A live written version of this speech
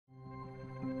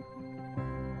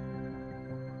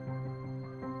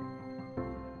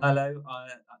Hello,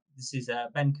 this is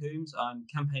Ben Coombs. I'm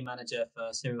campaign manager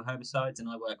for cereal herbicides and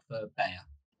I work for Bayer.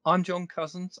 I'm John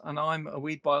Cousins, and I'm a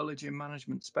weed biology and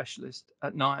management specialist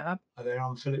at NIAB. Hi there,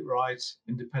 I'm Philip Wright,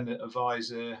 independent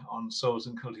advisor on soils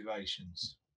and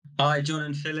cultivations. Hi, John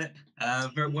and Philip.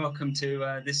 Very welcome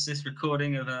to this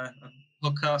recording of a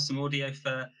podcast, some audio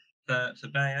for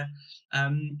Bayer.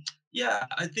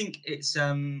 I think it's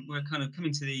we're kind of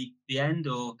coming to the end,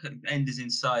 or end is in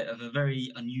sight of a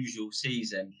very unusual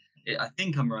season. I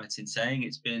think I'm right in saying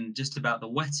it's been just about the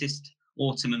wettest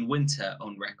autumn and winter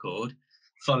on record,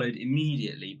 followed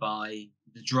immediately by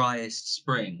the driest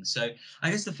spring. So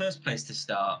I guess the first place to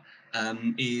start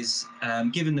is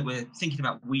given that we're thinking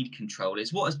about weed control,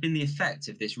 is what has been the effect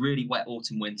of this really wet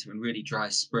autumn, winter and really dry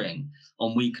spring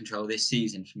on weed control this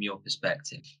season from your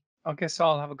perspective? I guess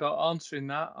I'll have a go at answering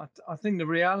that. I think the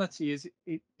reality is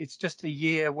it's just a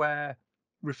year where,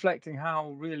 reflecting how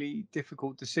really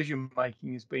difficult decision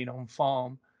making has been on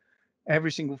farm,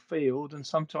 every single field, and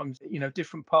sometimes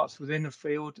different parts within a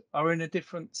field are in a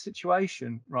different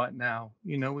situation right now.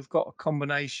 We've got a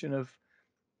combination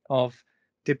of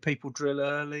did people drill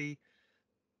early?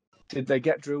 Did they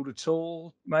get drilled at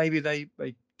all? Maybe they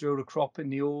drilled a crop in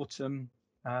the autumn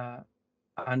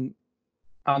and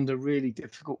under really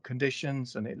difficult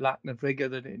conditions, and it lacked the vigor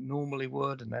that it normally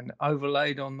would. And then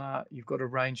overlaid on that, you've got a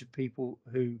range of people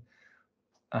who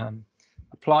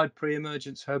applied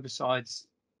pre-emergence herbicides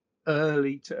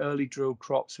early drilled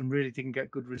crops and really didn't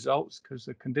get good results because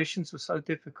the conditions were so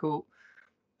difficult.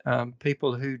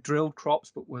 People who drilled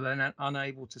crops but were then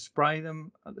unable to spray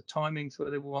them at the timings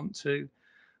where they want to.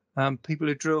 People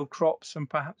who drilled crops and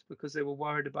perhaps because they were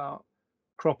worried about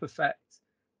crop effect,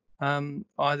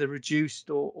 either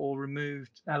reduced or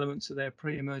removed elements of their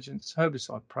pre-emergence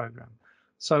herbicide program.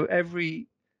 So every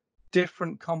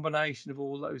different combination of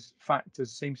all those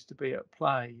factors seems to be at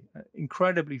play.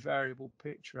 Incredibly variable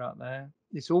picture out there.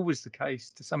 It's always the case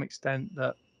to some extent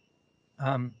that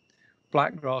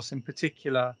blackgrass in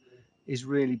particular is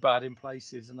really bad in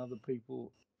places, and other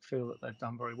people feel that they've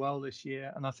done very well this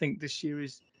year. And I think this year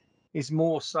is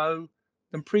more so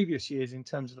than previous years in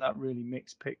terms of that really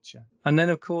mixed picture. And then,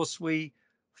 of course, we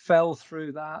fell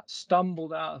through that,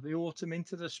 stumbled out of the autumn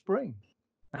into the spring.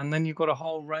 And then you've got a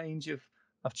whole range of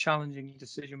challenging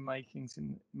decision making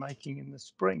in the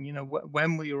spring.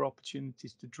 When were your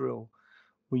opportunities to drill?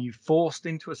 Were you forced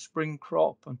into a spring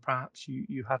crop and perhaps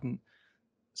you hadn't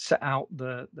set out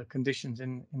the conditions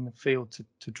in the field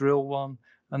to drill one?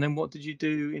 And then what did you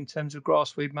do in terms of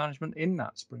grass weed management in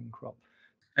that spring crop?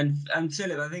 And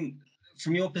Philip, I think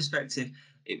from your perspective,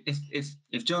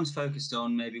 if John's focused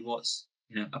on maybe what's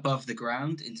above the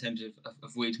ground in terms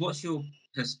of weeds, what's your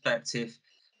perspective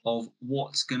of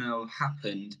what's going to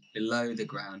happen below the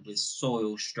ground with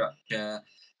soil structure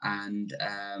and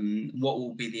what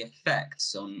will be the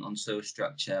effects on soil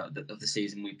structure of the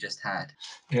season we've just had?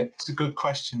 Yeah, it's a good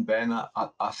question, Ben.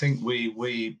 I think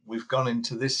we've gone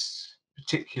into this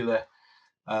particular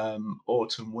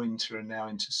autumn, winter, and now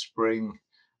into spring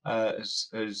as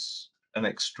an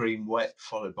extreme wet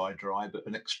followed by dry, but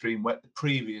an extreme wet. The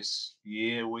previous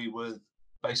year we were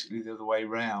basically the other way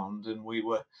round, and we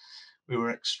were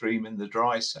extreme in the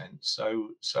dry sense.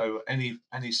 So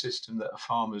any system that a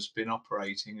farmer's been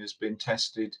operating has been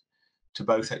tested to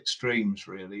both extremes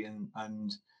really,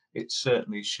 and it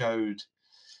certainly showed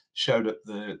up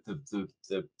the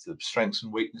strengths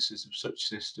and weaknesses of such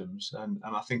systems, and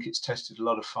I think it's tested a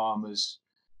lot of farmers'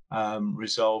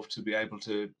 resolve to be able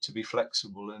to be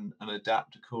flexible and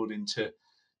adapt according to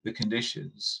the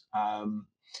conditions.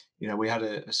 We had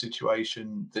a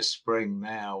situation this spring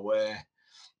now where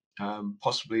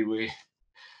possibly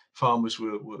farmers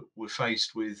were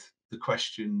faced with the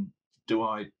question: do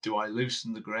I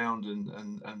loosen the ground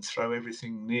and throw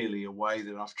everything nearly away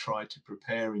that I've tried to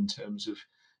prepare in terms of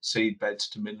seed beds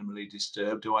to minimally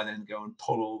disturb? Do I then go and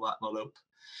pull all that lot up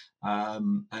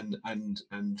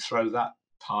and throw that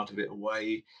part of it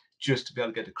away just to be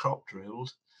able to get a crop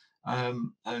drilled?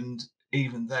 And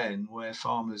even then, where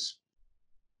farmers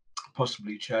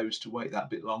possibly chose to wait that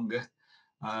bit longer,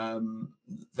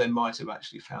 they might have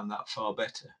actually found that far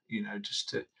better.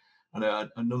 I know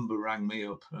a number rang me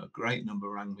up, a great number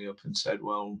rang me up and said,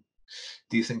 well,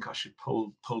 do you think I should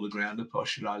pull the ground up, or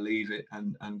should I leave it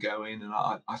and go in? And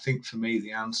I think for me,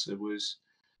 the answer was,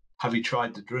 have you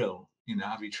tried the drill?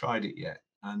 Have you tried it yet?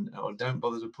 Or don't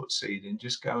bother to put seed in,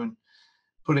 just go and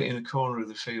put it in a corner of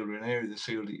the field or an area of the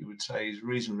field that you would say is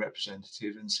reasonably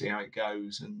representative and see how it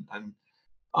goes. And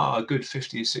a good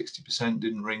 50 or 60%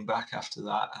 didn't ring back after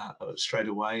that straight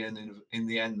away. And in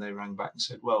the end, they rang back and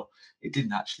said, well, it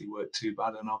didn't actually work too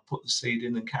bad. And I put the seed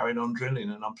in and carried on drilling.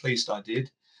 And I'm pleased I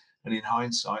did. And in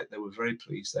hindsight, they were very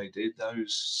pleased they did.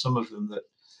 Some of them that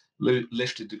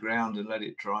lifted the ground and let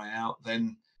it dry out,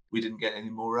 then we didn't get any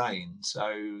more rain.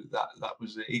 So that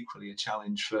was equally a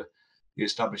challenge for the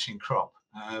establishing crop.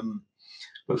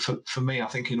 But for me, I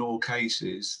think in all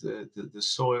cases, the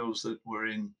soils that were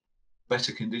in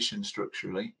better condition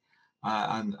structurally,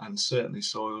 and certainly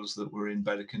soils that were in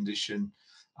better condition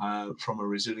from a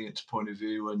resilience point of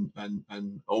view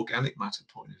and organic matter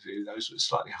point of view, those were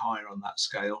slightly higher on that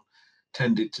scale,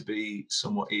 tended to be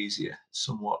somewhat easier,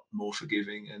 somewhat more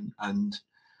forgiving. And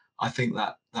I think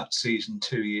that season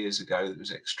 2 years ago that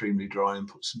was extremely dry and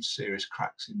put some serious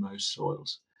cracks in most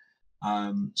soils,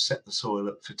 set the soil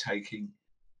up for taking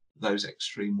those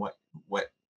extreme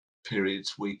wet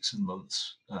periods, weeks and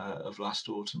months of last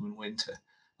autumn and winter.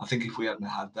 I think if we hadn't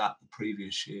had that the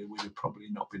previous year, we'd have probably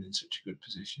not been in such a good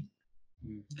position.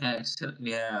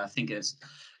 Yeah, I think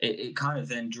it kind of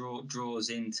then draws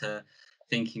into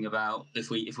thinking about if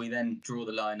we then draw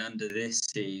the line under this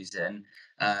season,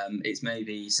 it's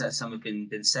maybe some have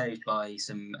been saved by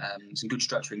some good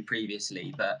structuring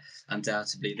previously, but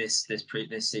undoubtedly this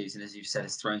season, as you've said,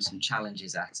 has thrown some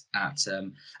challenges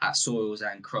at soils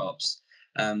and crops.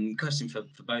 Question for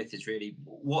both is really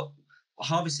what.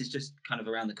 Harvest is just kind of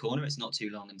around the corner. It's not too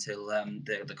long until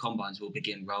the combines will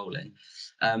begin rolling.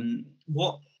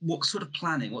 What sort of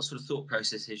planning, what sort of thought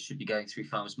processes should be going through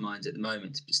farmers' minds at the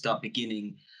moment to start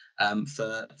beginning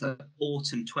for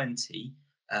autumn 20?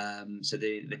 So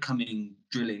the coming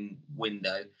drilling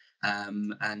window,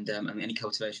 and any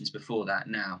cultivations before that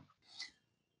now.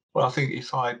 Well, I think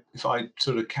if I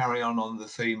sort of carry on the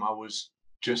theme I was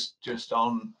just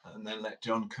on, and then let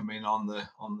John come in on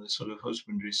the sort of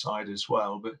husbandry side as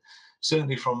well. But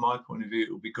certainly from my point of view,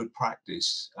 it will be good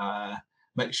practice.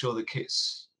 Make sure the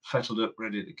kit's fettled up,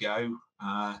 ready to go.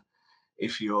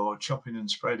 If you're chopping and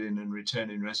spreading and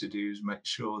returning residues, make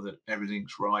sure that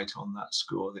everything's right on that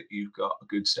score, that you've got a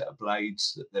good set of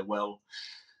blades, that they're well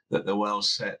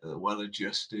set, that they're well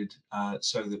adjusted,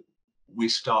 so that we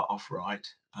start off right.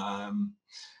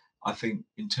 I think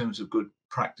in terms of good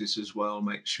practice as well,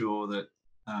 make sure that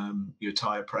your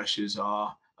tyre pressures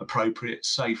are appropriate,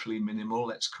 safely minimal,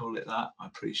 let's call it that. I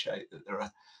appreciate that there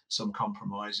are some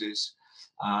compromises.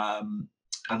 And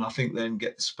I think then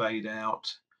get the spade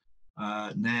out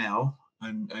now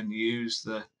and use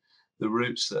the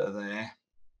roots that are there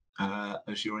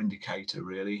as your indicator,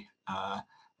 really.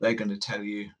 They're going to tell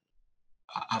you,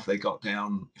 have they got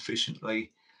down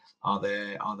efficiently? Are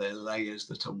there layers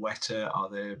that are wetter? Are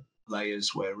there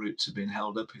layers where roots have been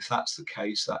held up? If that's the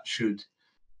case, that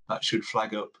should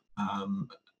flag up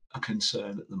a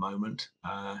concern at the moment.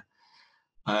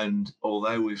 And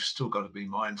although we've still got to be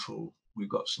mindful, we've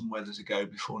got some weather to go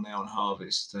before now and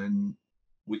harvest, then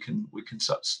we can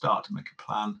start to make a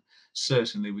plan.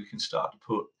 Certainly, we can start to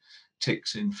put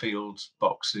ticks in fields,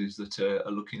 boxes that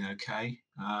are looking okay.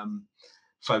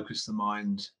 Focus the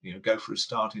mind, go for a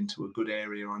start into a good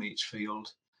area on each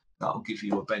field. That'll give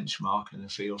you a benchmark and a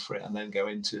feel for it, and then go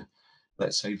into,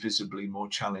 let's say, visibly more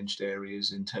challenged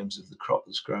areas in terms of the crop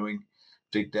that's growing.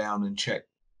 Dig down and check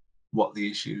what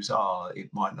the issues are. It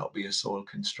might not be a soil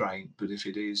constraint, but if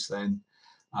it is, then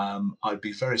I'd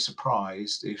be very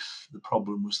surprised if the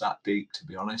problem was that deep, to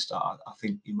be honest. I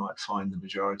think you might find the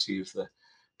majority of the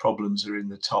problems are in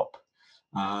the top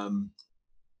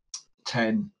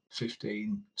 10,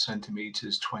 15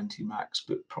 centimetres, 20 max,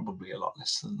 but probably a lot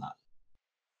less than that.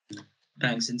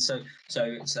 Thanks. And so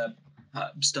it's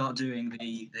start doing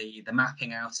the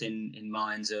mapping out in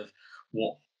minds of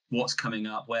what's coming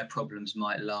up, where problems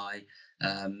might lie.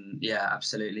 Yeah,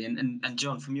 absolutely. And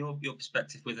John, from your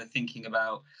perspective, with thinking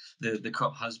about the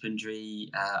crop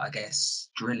husbandry, I guess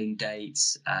drilling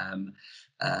dates, kind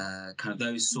of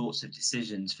those sorts of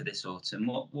decisions for this autumn,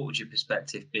 what would your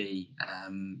perspective be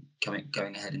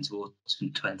going ahead into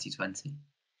autumn 2020?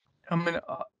 I mean,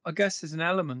 I guess there's an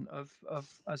element of,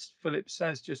 as Philip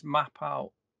says, just map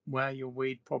out where your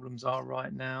weed problems are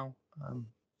right now,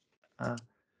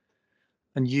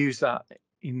 and use that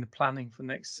in the planning for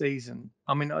next season.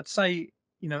 I mean, I'd say,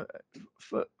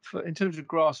 for in terms of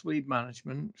grass weed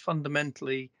management,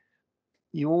 fundamentally,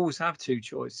 you always have two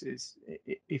choices.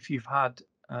 If you've had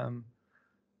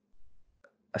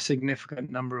a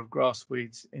significant number of grass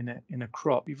weeds in a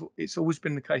crop, it's always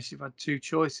been the case you've had two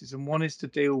choices, and one is to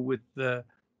deal with the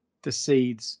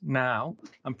seeds now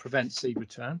and prevent seed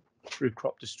return through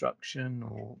crop destruction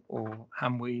or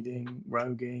hand weeding,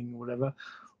 roguing, whatever,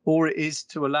 or it is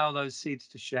to allow those seeds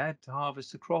to shed, to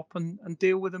harvest the crop and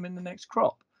deal with them in the next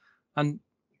crop. And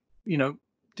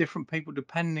different people,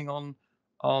 depending on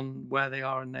where they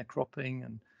are in their cropping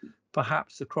and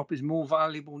perhaps the crop is more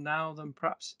valuable now than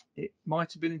perhaps it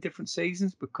might have been in different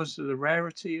seasons because of the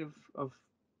rarity of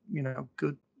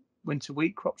good winter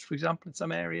wheat crops, for example, in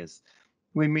some areas.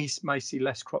 We may see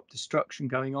less crop destruction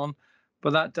going on,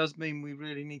 but that does mean we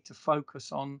really need to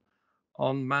focus on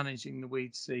managing the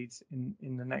weed seeds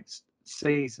in the next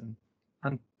season.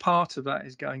 And part of that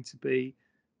is going to be,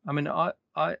 I mean,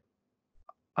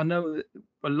 I know that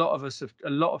a lot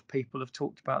of people have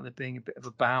talked about there being a bit of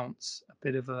a bounce, a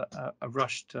bit of a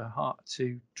rush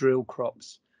to drill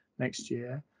crops next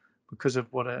year because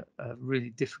of what a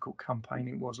really difficult campaign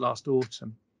it was last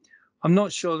autumn. I'm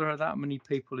not sure there are that many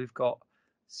people who've got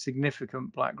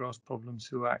significant blackgrass problems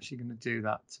who are actually going to do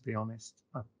that, to be honest.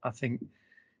 I think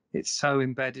it's so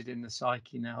embedded in the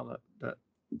psyche now that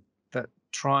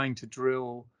trying to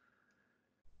drill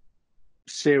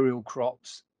cereal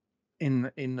crops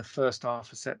in the first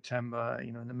half of September,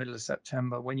 in the middle of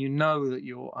September, when you know that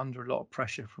you're under a lot of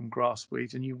pressure from grass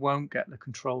weeds and you won't get the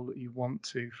control that you want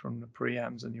to from the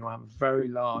preems, and you have a very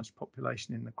large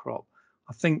population in the crop.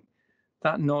 I think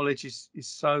that knowledge is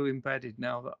so embedded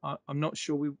now that I'm not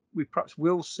sure we perhaps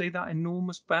will see that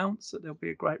enormous bounce, that there'll be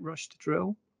a great rush to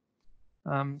drill.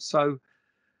 So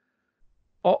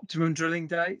optimum drilling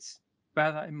dates,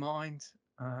 bear that in mind.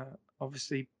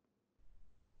 Obviously,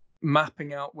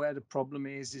 mapping out where the problem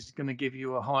is going to give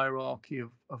you a hierarchy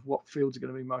of what fields are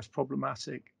going to be most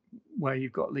problematic, where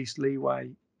you've got least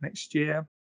leeway next year.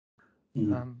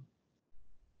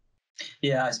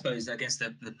 Yeah, I guess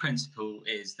the principle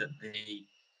is that the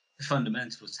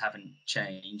fundamentals haven't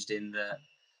changed, in that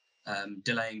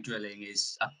delaying drilling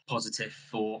is a positive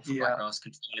for blackgrass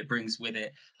control. It brings with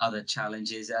it other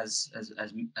challenges, as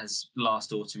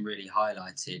last autumn really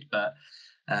highlighted. But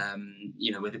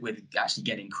with actually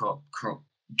getting crop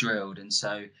drilled, and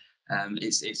so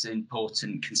it's an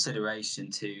important consideration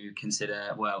to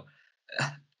consider. Well,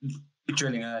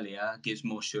 drilling earlier gives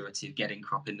more surety of getting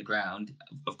crop in the ground,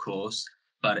 of course,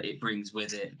 but it brings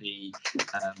with it the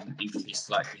increased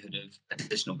likelihood of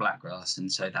additional blackgrass,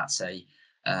 and so that's a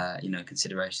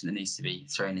consideration that needs to be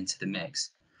thrown into the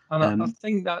mix. And I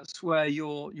think that's where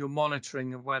your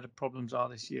monitoring of where the problems are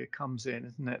this year comes in,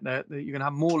 isn't it? That you're going to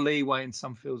have more leeway in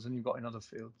some fields than you've got in other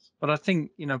fields. But I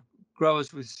think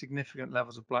growers with significant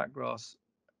levels of blackgrass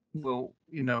will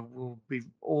be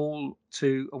all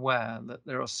too aware that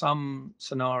there are some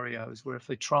scenarios where if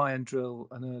they try and drill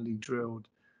an early drilled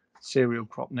cereal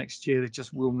crop next year, they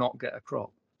just will not get a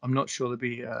crop. I'm not sure there'll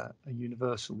be a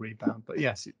universal rebound, but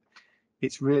yes,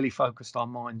 it's really focused our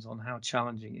minds on how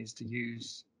challenging it is to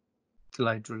use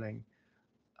delayed drilling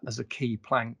as a key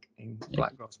plank in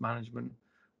blackgrass management,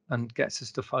 and gets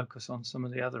us to focus on some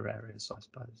of the other areas, I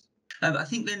suppose. I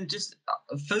think then just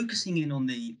focusing in on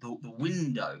the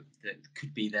window that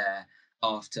could be there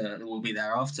after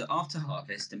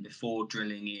harvest and before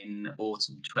drilling in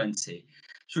autumn 20.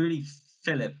 It's really,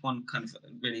 Philip, one kind of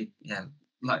really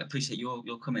appreciate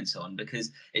your comments on,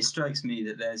 because it strikes me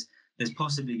that there's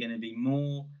possibly going to be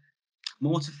more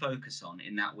to focus on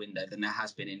in that window than there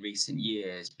has been in recent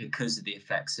years, because of the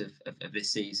effects of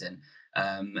this season,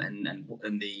 and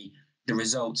the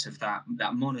results of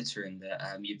that monitoring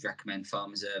that you'd recommend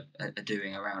farmers are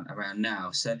doing around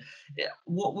now. So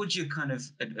what would your kind of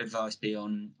advice be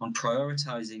on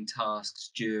prioritizing tasks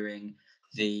during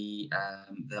the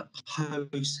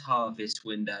post-harvest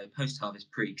window,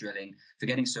 post-harvest pre-drilling, for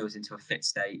getting soils into a fit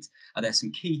state? Are there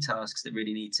some key tasks that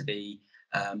really need to be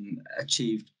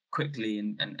achieved quickly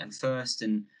and first,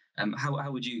 and how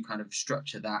would you kind of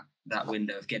structure that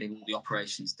window of getting all the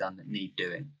operations done that need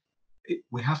doing?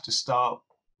 We have to start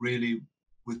really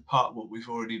with part of what we've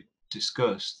already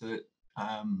discussed, that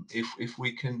if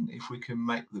we can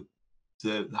make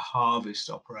the harvest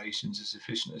operations as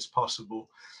efficient as possible,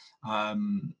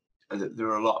 there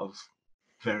are a lot of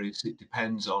various it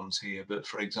depends on here. But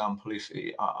for example,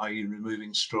 are you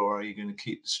removing straw? Are you going to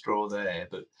keep the straw there?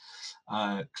 But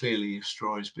clearly, if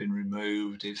straw has been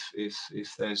removed,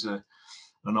 if there's an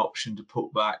option to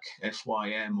put back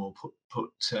FYM or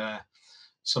put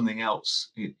something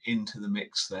else into the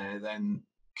mix there, then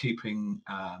keeping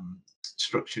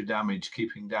structure damage,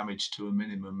 keeping damage to a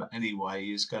minimum anyway,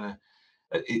 is going to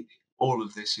all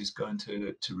of this is going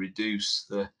to reduce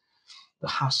the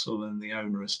hassle and the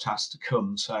onerous task to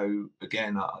come. So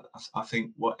again, I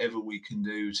think whatever we can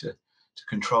do to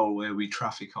control where we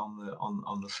traffic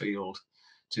on the field,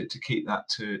 to keep that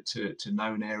to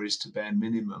known areas to bare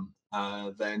minimum,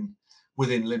 then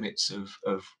within limits of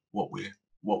what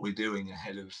we're doing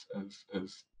ahead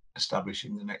of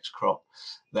establishing the next crop,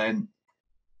 then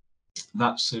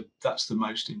that's the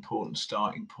most important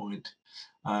starting point.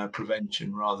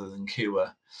 Prevention rather than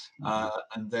cure,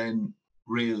 and then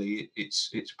really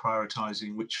it's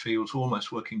prioritising which fields,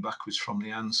 almost working backwards from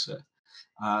the answer.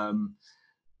 Um,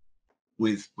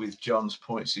 with John's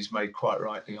points he's made quite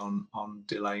rightly on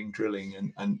delaying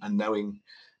drilling and knowing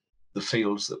the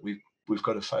fields that we've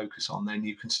got to focus on, then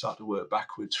you can start to work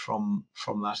backwards from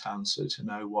that answer to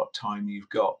know what time you've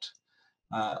got,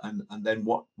 and then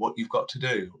what you've got to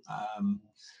do.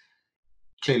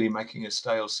 Clearly, making a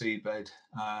stale seedbed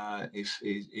if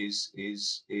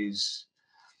is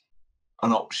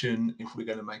an option if we're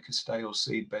going to make a stale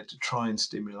seedbed to try and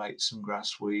stimulate some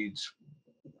grass weeds.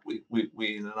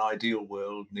 We in an ideal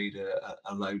world need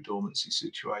a low dormancy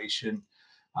situation.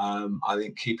 I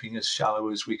think keeping as shallow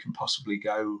as we can possibly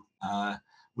go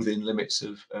within limits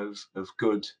of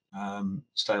good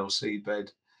stale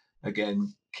seedbed,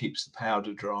 again, keeps the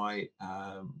powder dry.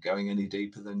 Going any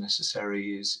deeper than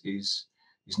necessary is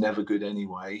never good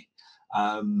anyway.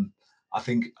 I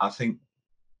think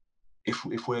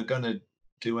if we're going to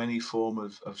do any form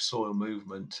of soil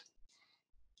movement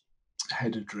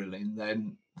ahead of drilling,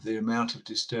 then the amount of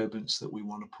disturbance that we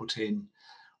want to put in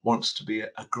wants to be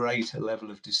a greater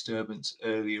level of disturbance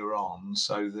earlier on,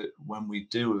 so that when we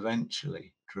do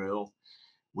eventually drill,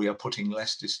 we are putting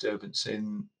less disturbance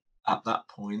in at that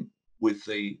point. With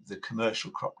the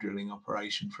commercial crop drilling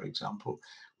operation, for example,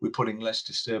 we're putting less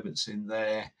disturbance in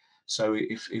there. So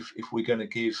if we're going to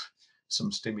give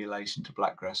some stimulation to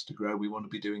blackgrass to grow, we want to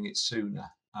be doing it sooner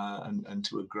and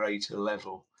to a greater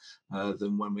level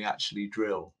than when we actually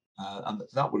drill. And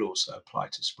that would also apply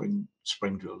to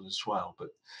spring drills as well. But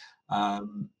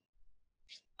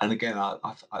and again,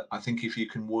 I think if you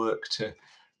can work to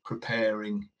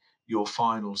preparing your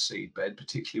final seedbed,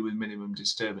 particularly with minimum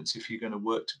disturbance, if you're going to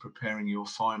work to preparing your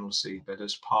final seedbed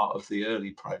as part of the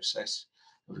early process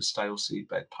of a stale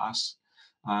seedbed pass,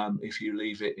 if you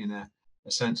leave it in a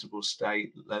sensible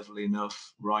state, level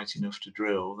enough, right enough to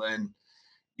drill, then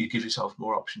you give yourself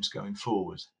more options going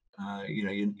forward.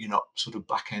 You're not sort of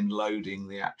back end loading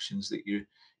the actions that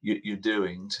you're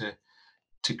doing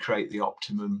to create the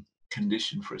optimum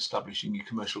condition for establishing your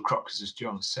commercial crop. Because as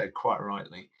John said quite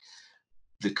rightly,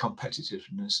 the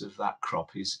competitiveness of that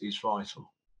crop is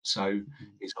vital. So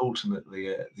it's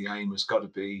ultimately the aim has got to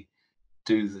be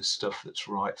do the stuff that's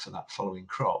right for that following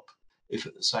crop. If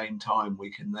at the same time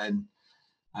we can then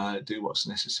do what's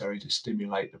necessary to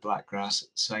stimulate the blackgrass, at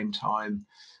the same time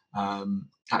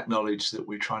acknowledge that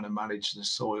we're trying to manage the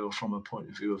soil from a point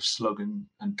of view of slug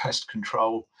and pest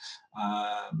control.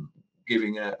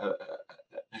 Giving a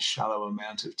shallow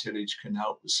amount of tillage can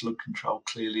help with slug control,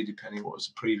 clearly, depending what was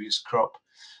the previous crop.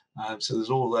 So there's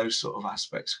all those sort of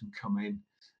aspects can come in.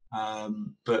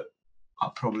 But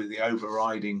probably the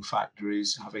overriding factor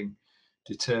is having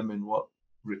determined what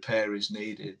repair is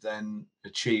needed, then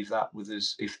achieve that with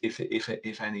as,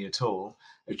 if any at all,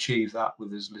 achieve that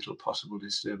with as little possible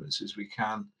disturbance as we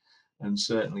can, and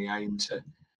certainly aim to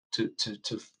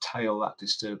tail that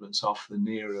disturbance off the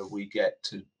nearer we get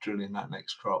to drilling that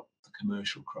next crop, the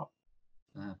commercial crop.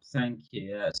 Thank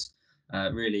you. That's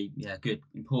really good,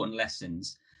 important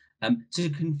lessons. To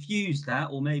confuse that,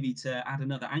 or maybe to add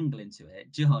another angle into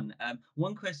it, John,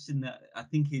 one question that I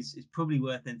think is probably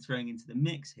worth then throwing into the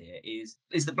mix here is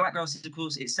the blackgrass, of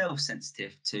course, itself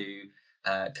sensitive to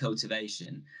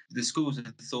cultivation? The schools of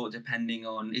thought, depending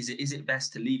on is it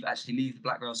best to leave the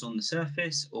blackgrass on the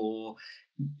surface, or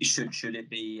should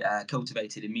it be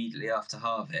cultivated immediately after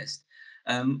harvest?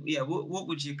 What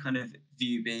would your kind of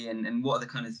view be, and what are the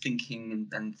kind of thinking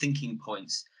and thinking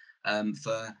points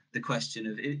for the question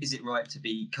of is it right to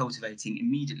be cultivating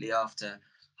immediately after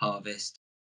harvest?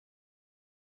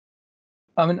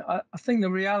 I mean, I think the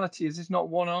reality is there's not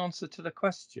one answer to the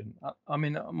question. I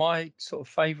mean, my sort of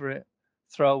favourite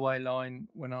throwaway line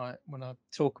when I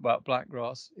talk about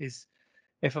blackgrass is,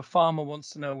 if a farmer wants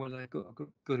to know whether they've got a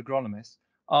good agronomist,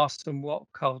 ask them what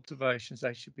cultivations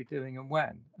they should be doing and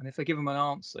when. And if they give them an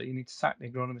answer, you need to sack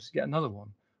the agronomist to get another one,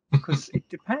 because it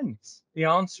depends. The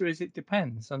answer is it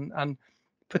depends, and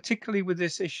particularly with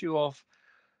this issue of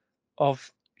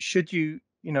should you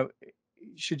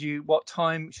what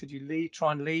time should you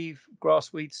try and leave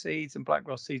grassweed seeds and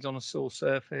blackgrass seeds on a soil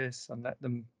surface and let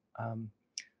them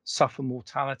suffer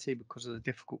mortality because of the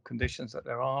difficult conditions that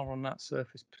there are on that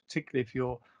surface, particularly if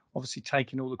you're obviously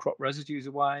taking all the crop residues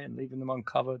away and leaving them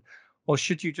uncovered? Or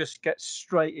should you just get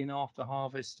straight in after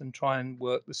harvest and try and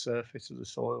work the surface of the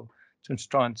soil to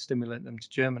try and stimulate them to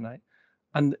germinate?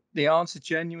 And the answer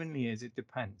genuinely is it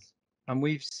depends. And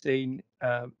we've seen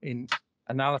in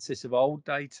analysis of old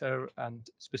data and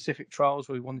specific trials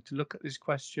where we wanted to look at this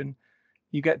question,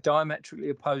 you get diametrically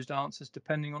opposed answers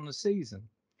depending on the season.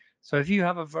 So if you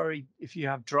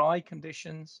have dry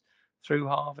conditions through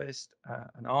harvest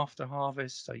and after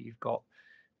harvest. So you've got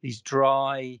these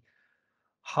dry,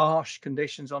 harsh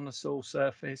conditions on the soil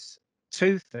surface.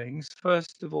 Two things.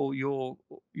 First of all,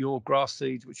 your grass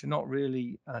seeds, which are not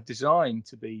really designed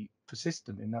to be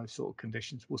persistent in those sort of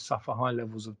conditions, will suffer high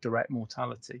levels of direct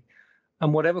mortality.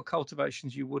 And whatever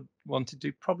cultivations you would want to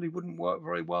do probably wouldn't work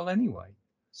very well anyway.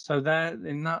 So there,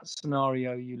 in that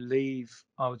scenario,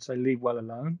 I would say, leave well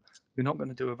alone. You're not going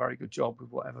to do a very good job with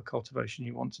whatever cultivation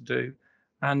you want to do.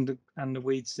 And the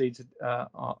weed seeds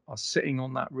are sitting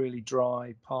on that really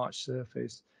dry, parched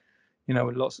surface,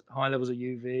 with lots of high levels of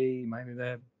UV. Maybe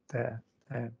they're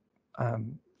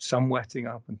sun wetting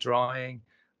up and drying,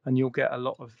 and you'll get a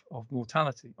lot of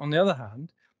mortality. On the other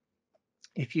hand,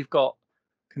 if you've got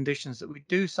conditions that we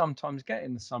do sometimes get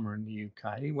in the summer in the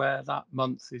UK, where that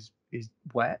month is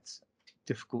wet,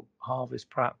 difficult harvest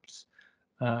perhaps,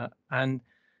 and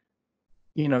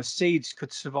seeds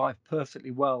could survive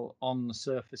perfectly well on the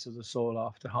surface of the soil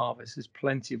after harvest. There's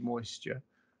plenty of moisture.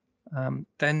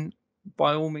 Then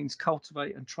by all means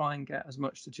cultivate and try and get as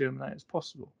much to germinate as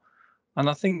possible. And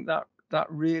I think that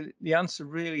really, the answer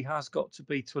really has got to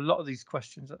be to a lot of these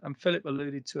questions, and Philip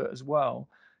alluded to it as well.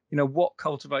 What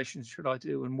cultivations should I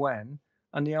do and when?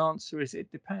 And the answer is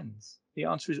it depends. The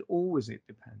answer is always it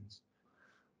depends.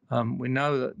 We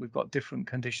know that we've got different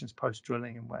conditions post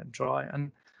drilling and wet and dry,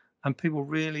 and people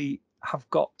really have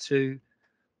got to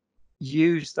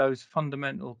use those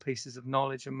fundamental pieces of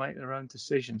knowledge and make their own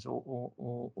decisions,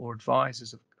 or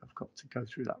advisors have got to go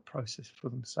through that process for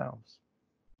themselves.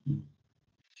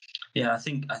 Yeah, I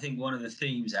think one of the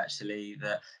themes actually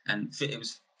and it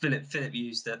was Philip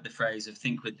used the phrase of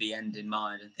think with the end in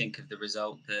mind and think of the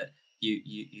result that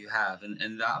you have,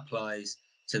 and that applies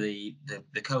to the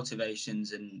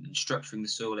cultivations and structuring the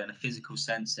soil in a physical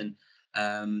sense, and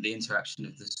the interaction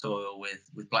of the soil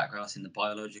with blackgrass in the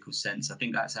biological sense. I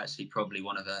think that's actually probably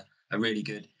one of a really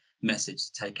good message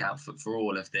to take out for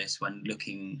all of this when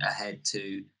looking ahead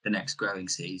to the next growing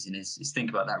season is think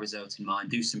about that result in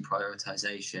mind, do some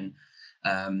prioritization,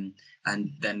 and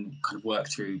then kind of work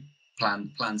through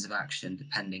plans of action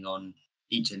depending on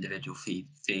each individual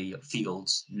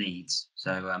field's needs.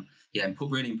 So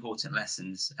really important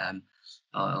lessons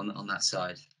on that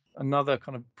side. Another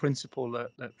kind of principle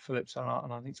that Philip's on,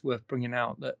 and I think it's worth bringing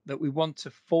out, that we want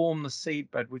to form the seed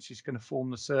bed, which is going to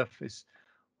form the surface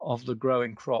of the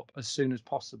growing crop as soon as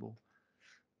possible,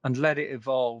 and let it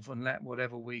evolve, and let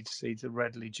whatever weed seeds are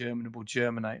readily germinable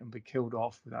germinate and be killed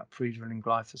off with that pre-drilling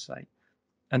glyphosate,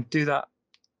 and do that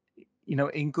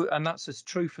in good. And that's as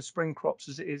true for spring crops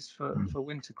as it is for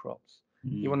winter crops.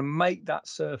 You want to make that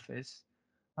surface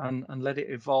and let it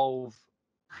evolve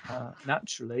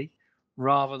naturally,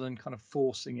 rather than kind of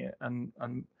forcing it and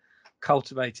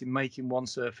cultivating, making one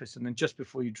surface, and then just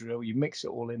before you drill, you mix it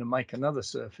all in and make another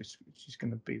surface, which is going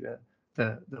to be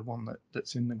the one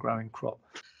that's in the growing crop.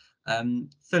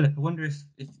 Philip, I wonder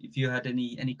if you had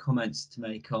any comments to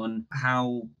make on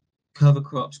how cover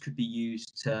crops could be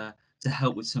used to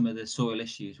help with some of the soil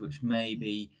issues which may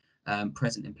be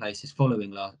present in places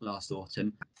following last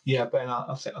autumn. Yeah, Ben,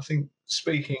 I think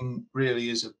speaking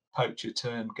really as a poacher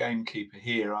turned gamekeeper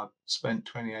here, I've spent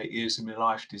 28 years of my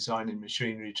life designing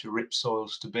machinery to rip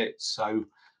soils to bits, so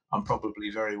I'm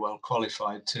probably very well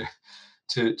qualified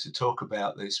to talk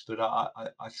about this. But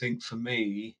I think for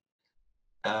me,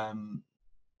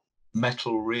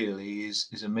 metal really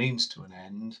is a means to an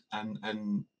end,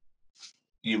 and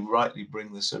you rightly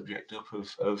bring the subject up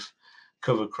of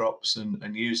cover crops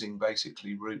and using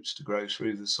basically roots to grow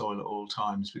through the soil at all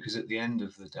times, because at the end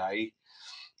of the day,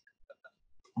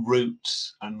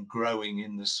 roots and growing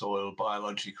in the soil,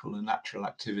 biological and natural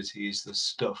activity, is the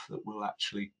stuff that will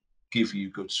actually give you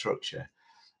good structure.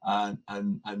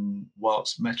 And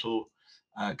whilst metal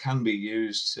can be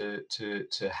used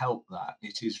to help that,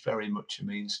 it is very much a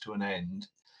means to an end,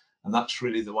 and that's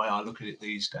really the way I look at it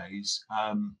these days.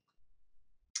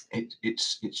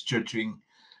 It's judging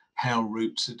how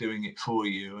roots are doing it for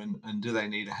you, and do they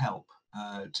need a help,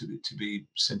 to be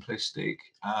simplistic.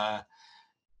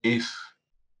 If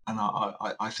and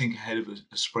I think ahead of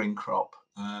a spring crop,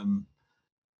 the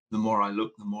more I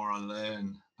look, the more I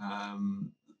learn.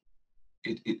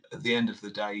 At the end of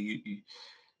the day, you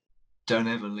don't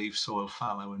ever leave soil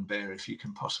fallow and bare if you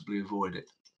can possibly avoid it.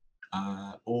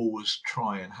 Always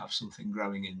try and have something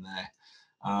growing in there,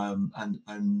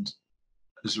 and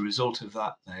as a result of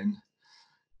that, then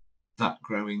that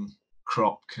growing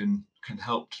crop can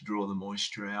help to draw the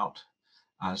moisture out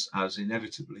as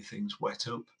inevitably things wet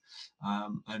up,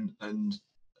 and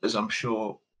as I'm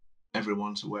sure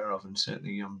everyone's aware of, and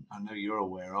certainly I know you're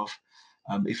aware of,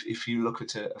 if you look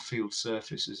at a field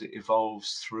surface as it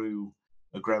evolves through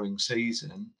a growing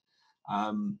season,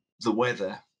 the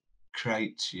weather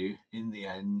creates you, in the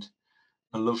end,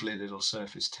 a lovely little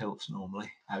surface tilt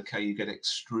normally. Okay, you get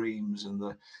extremes, and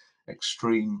the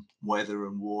extreme weather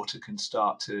and water can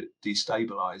start to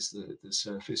destabilize the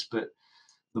surface, but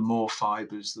the more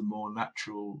fibers, the more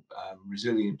natural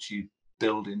resilience you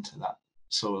build into that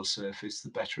soil surface, the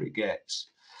better it gets.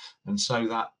 And so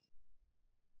that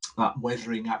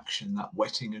weathering action, that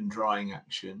wetting and drying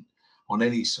action on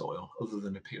any soil other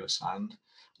than a pure sand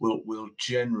will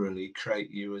generally create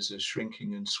you as a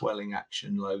shrinking and swelling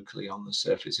action locally on the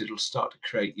surface. It'll start to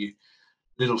create you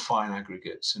little fine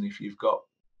aggregates. And if you've got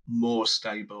more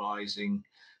stabilizing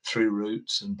through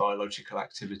roots and biological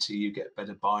activity, you get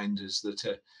better binders that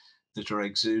are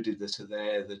exuded, that are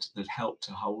there, that help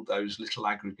to hold those little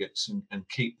aggregates and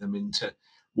keep them into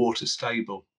water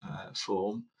stable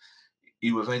form.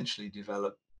 You eventually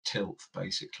develop tilth,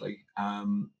 basically,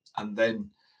 and then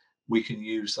we can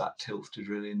use that tilth to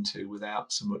drill into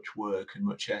without so much work and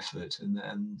much effort,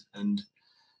 and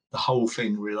the whole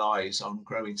thing relies on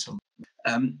growing some.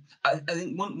 I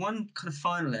think one kind of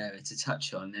final area to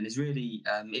touch on, and is really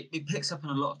it picks up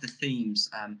on a lot of the themes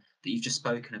that you've just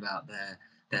spoken about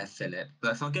there, Philip.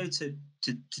 But if I go to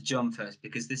John first,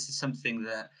 because this is something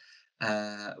that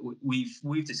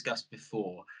we've discussed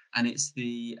before, and it's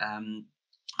the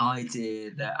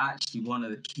idea that actually one of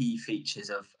the key features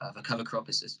of a cover crop,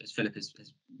 as Philip has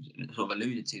sort of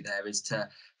alluded to there, is to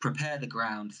prepare the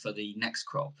ground for the next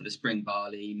crop, for the spring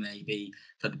barley, maybe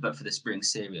for the spring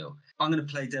cereal. I'm going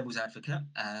to play devil's advocate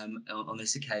on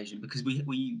this occasion, because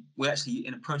we actually,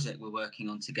 in a project we're working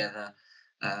on together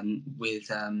with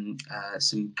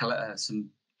some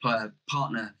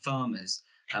partner farmers.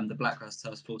 The Blackgrass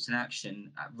Task Force in Action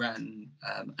ran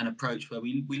an approach where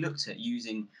we looked at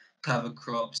using cover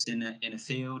crops in a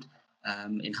field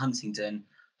in Huntingdon,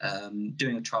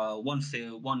 doing a trial,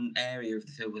 one area of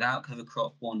the field without cover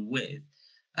crop, one with.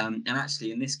 And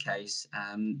actually, in this case,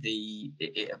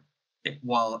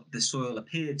 while the soil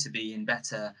appeared to be in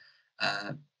better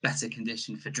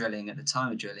condition for drilling at the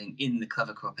time of drilling in the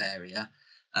cover crop area,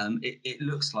 it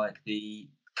looks like the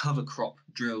cover crop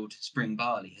drilled spring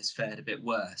barley has fared a bit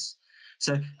worse.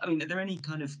 So, I mean, are there any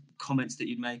kind of comments that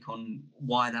you'd make on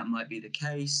why that might be the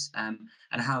case, and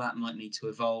how that might need to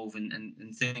evolve, and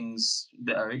things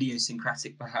that are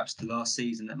idiosyncratic perhaps to last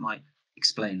season that might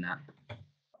explain that?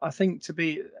 I think to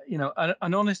be,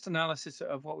 an honest analysis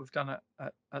of what we've done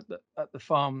at the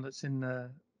farm that's in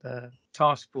the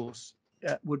task force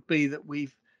would be that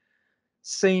we've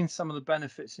seen some of the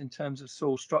benefits in terms of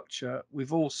soil structure.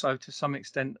 We've also, to some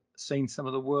extent, seen some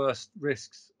of the worst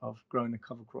risks of growing a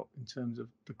cover crop in terms of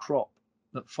the crop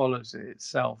that follows it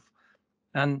itself.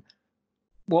 And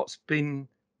what's been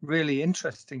really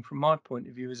interesting from my point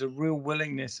of view is a real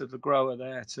willingness of the grower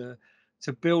there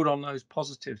to build on those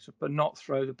positives, but not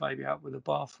throw the baby out with the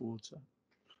bathwater.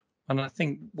 And I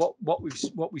think what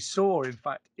we saw, in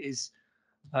fact, is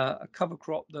a cover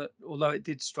crop that, although it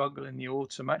did struggle in the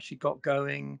autumn, actually got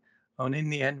going. And in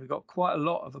the end, we got quite a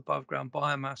lot of above ground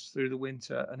biomass through the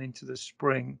winter and into the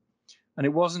spring. And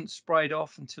it wasn't sprayed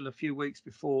off until a few weeks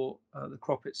before the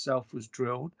crop itself was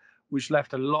drilled, which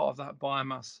left a lot of that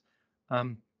biomass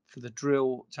for the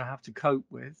drill to have to cope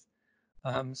with.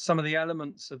 Some of the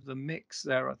elements of the mix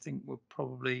there, I think, were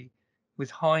probably,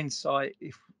 with hindsight,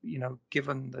 if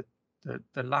given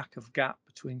the lack of gap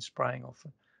between spraying off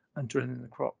and drilling the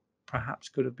crop, perhaps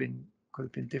could have been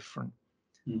different.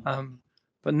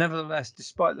 But nevertheless,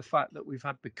 despite the fact that we've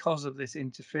had, because of this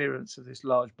interference of this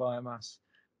large biomass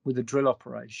with the drill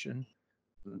operation,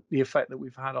 the effect that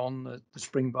we've had on the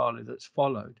spring barley that's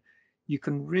followed, you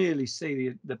can really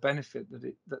see the benefit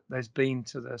that there's been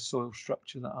to the soil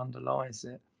structure that underlies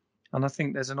it. And I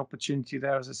think there's an opportunity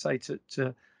there, as I say,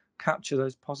 to capture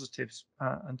those positives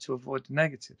and to avoid the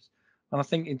negatives. And I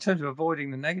think in terms of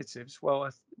avoiding the negatives, well,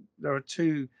 there are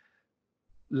two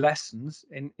lessons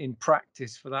in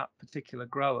practice for that particular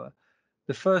grower.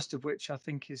 The first of which I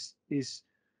think is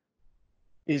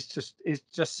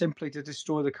just simply to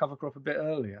destroy the cover crop a bit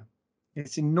earlier.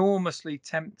 It's enormously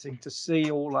tempting to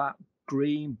see all that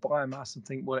green biomass and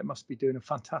think, well, it must be doing a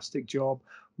fantastic job.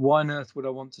 Why on earth would I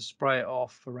want to spray it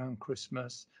off around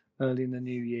Christmas, early in the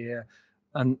new year,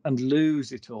 and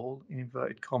lose it all, in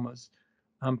inverted commas?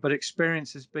 But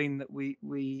experience has been that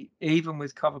we even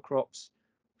with cover crops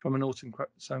from an autumn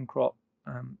sown crop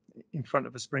in front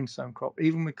of a spring sown crop,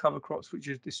 even with cover crops which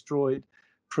are destroyed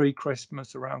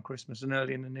pre-Christmas, around Christmas, and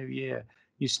early in the new year,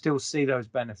 you still see those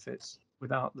benefits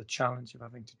without the challenge of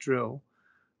having to drill.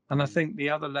 And I think the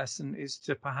other lesson is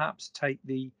to perhaps take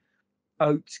the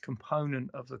oat component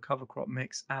of the cover crop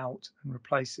mix out and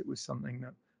replace it with something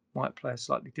might play a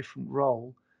slightly different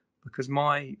role, because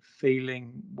my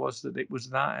feeling was that it was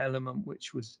that element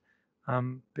which was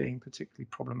being particularly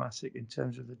problematic in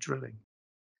terms of the drilling.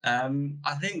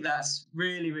 I think that's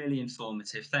really, really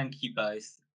informative. Thank you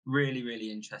both. Really,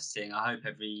 really interesting. I hope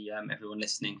everyone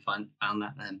listening found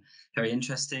that very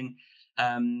interesting.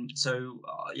 Yeah,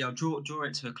 I'll draw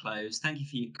it to a close. Thank you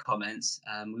for your comments.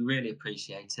 We really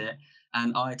appreciate it,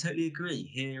 and I totally agree.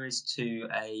 Here is to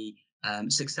a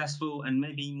successful and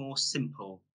maybe more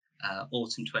simple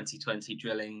autumn 2020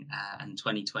 drilling and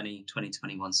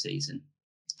 2020-2021 season.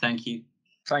 Thank you.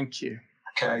 Thank you.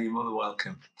 Okay, you're more than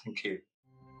welcome. Thank you.